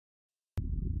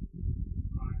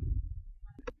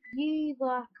you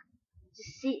like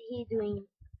just sit here doing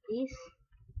this,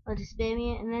 or just spam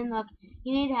it, and then like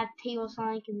you need to have tea or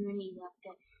something, and then you like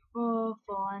go, oh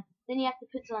fine. Then you have to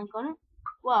put something on it.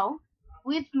 Well,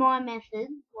 with my method,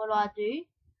 what I do,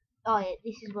 oh yeah,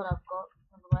 this is what I've got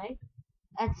by the way.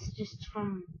 That's just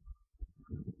from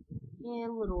a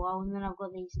little while, and then I've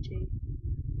got these two.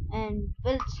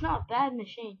 But it's not a bad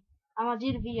machine. I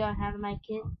did a video on how to make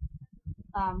it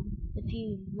a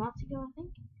few months ago, I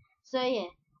think. So yeah,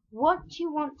 what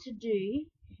you want to do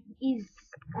is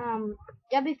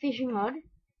grab your fishing rod.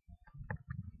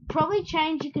 Probably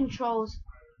change your controls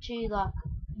to like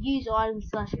use items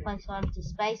 / place items to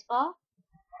spacebar.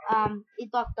 It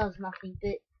like does nothing,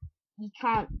 but you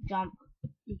can't jump.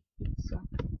 It's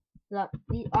like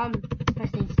I'm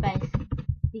pressing space.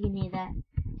 You can hear that,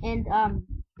 and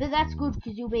but that's good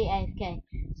because you'll be AFK.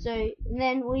 So and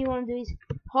then what you want to do is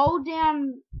hold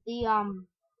down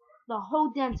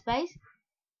hold down space.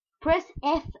 Press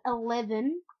F11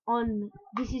 on.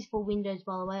 This is for Windows,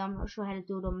 by the way. I'm not sure how to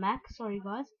do it on Mac. Sorry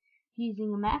guys,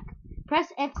 using a Mac.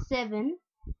 Press F7,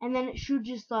 and then it should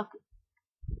just like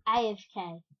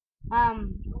AFK.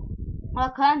 I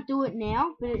can't do it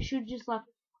now, but it should just like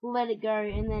let it go,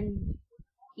 and then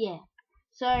yeah.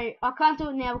 So I can't do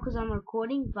it now because I'm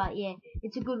recording, but yeah,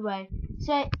 it's a good way.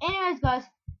 So anyways guys,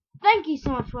 thank you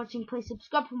so much for watching. Please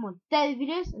subscribe for more daily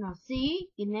videos, and I'll see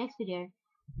you in the next video.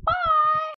 Bye!